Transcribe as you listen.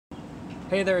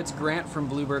Hey there, it's Grant from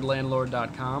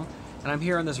bluebirdlandlord.com, and I'm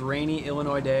here on this rainy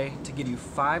Illinois day to give you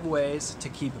 5 ways to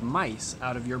keep mice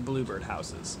out of your bluebird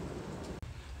houses.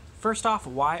 First off,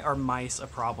 why are mice a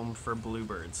problem for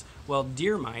bluebirds? Well,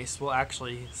 deer mice will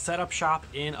actually set up shop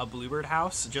in a bluebird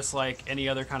house just like any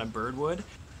other kind of bird would.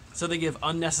 So they give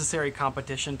unnecessary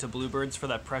competition to bluebirds for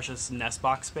that precious nest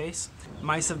box space.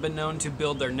 Mice have been known to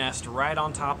build their nest right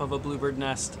on top of a bluebird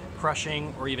nest,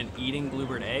 crushing or even eating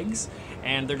bluebird eggs,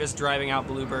 and they're just driving out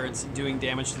bluebirds, doing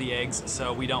damage to the eggs,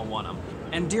 so we don't want them.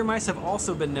 And deer mice have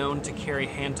also been known to carry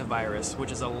hantavirus,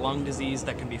 which is a lung disease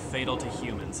that can be fatal to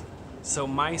humans. So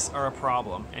mice are a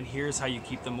problem, and here's how you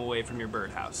keep them away from your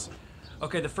birdhouse.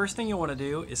 Okay, the first thing you'll want to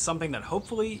do is something that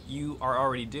hopefully you are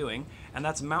already doing, and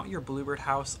that's mount your bluebird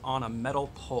house on a metal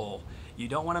pole. You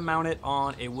don't want to mount it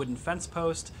on a wooden fence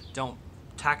post, don't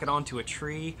tack it onto a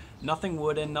tree, nothing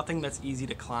wooden, nothing that's easy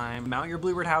to climb. Mount your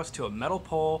bluebird house to a metal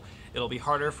pole. It'll be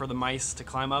harder for the mice to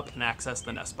climb up and access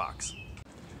the nest box.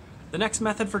 The next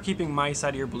method for keeping mice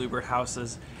out of your bluebird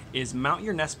houses is mount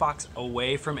your nest box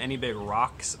away from any big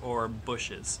rocks or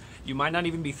bushes. You might not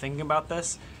even be thinking about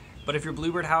this, but if your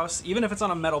bluebird house, even if it's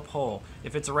on a metal pole,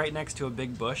 if it's right next to a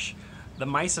big bush, the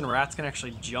mice and rats can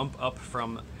actually jump up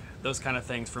from those kind of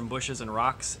things, from bushes and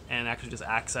rocks, and actually just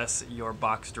access your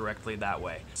box directly that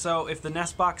way. So if the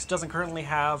nest box doesn't currently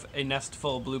have a nest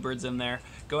full of bluebirds in there,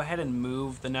 go ahead and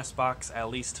move the nest box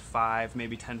at least 5,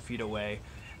 maybe 10 feet away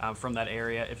from that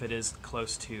area if it is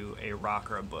close to a rock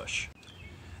or a bush.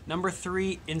 Number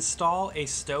 3, install a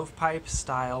stovepipe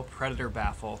style predator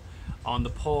baffle on the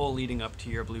pole leading up to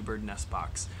your bluebird nest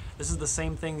box. This is the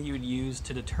same thing that you would use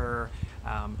to deter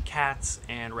cats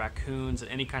and raccoons and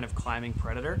any kind of climbing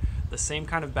predator. The same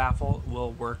kind of baffle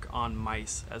will work on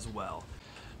mice as well.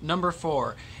 Number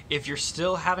 4, if you're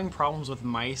still having problems with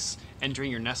mice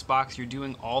entering your nest box, you're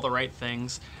doing all the right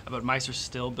things, but mice are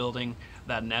still building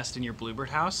that nest in your bluebird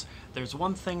house, there's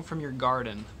one thing from your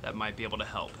garden that might be able to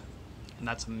help, and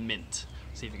that's mint.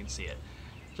 See if you can see it.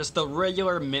 Just the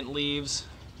regular mint leaves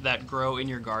that grow in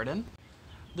your garden.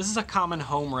 This is a common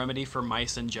home remedy for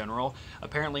mice in general.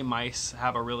 Apparently mice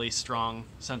have a really strong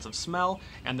sense of smell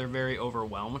and they're very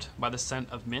overwhelmed by the scent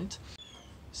of mint.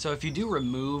 So if you do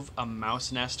remove a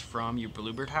mouse nest from your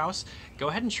bluebird house, go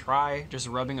ahead and try just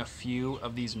rubbing a few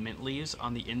of these mint leaves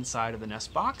on the inside of the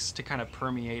nest box to kind of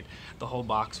permeate the whole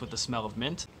box with the smell of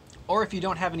mint. Or if you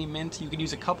don't have any mint, you can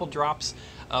use a couple drops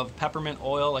of peppermint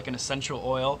oil, like an essential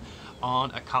oil, on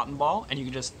a cotton ball, and you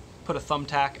can just put a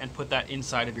thumbtack and put that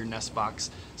inside of your nest box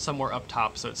somewhere up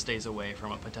top so it stays away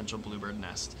from a potential bluebird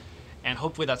nest. And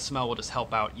hopefully that smell will just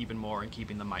help out even more in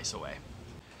keeping the mice away.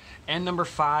 And number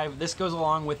 5, this goes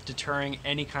along with deterring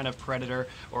any kind of predator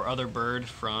or other bird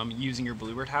from using your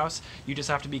bluebird house. You just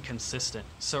have to be consistent.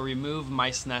 So remove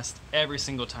mice nests every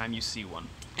single time you see one.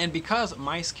 And because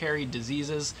mice carry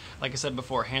diseases, like I said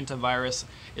before, hantavirus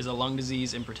is a lung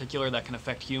disease in particular that can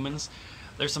affect humans.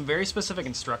 There's some very specific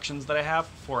instructions that I have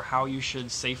for how you should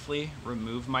safely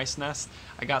remove mice nests.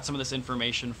 I got some of this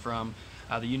information from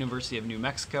the University of New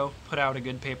Mexico, put out a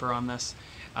good paper on this.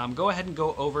 Go ahead and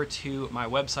go over to my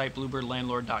website,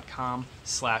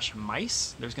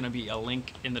 bluebirdlandlord.com/mice. There's going to be a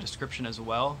link in the description as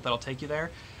well that'll take you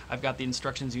there. I've got the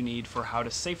instructions you need for how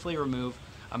to safely remove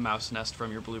a mouse nest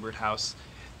from your bluebird house,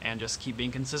 and just keep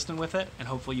being consistent with it, and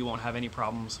hopefully you won't have any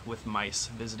problems with mice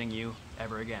visiting you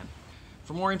ever again.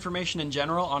 For more information in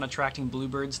general on attracting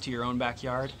bluebirds to your own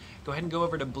backyard, go ahead and go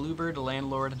over to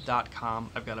bluebirdlandlord.com.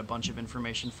 I've got a bunch of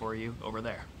information for you over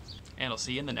there. And I'll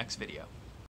see you in the next video.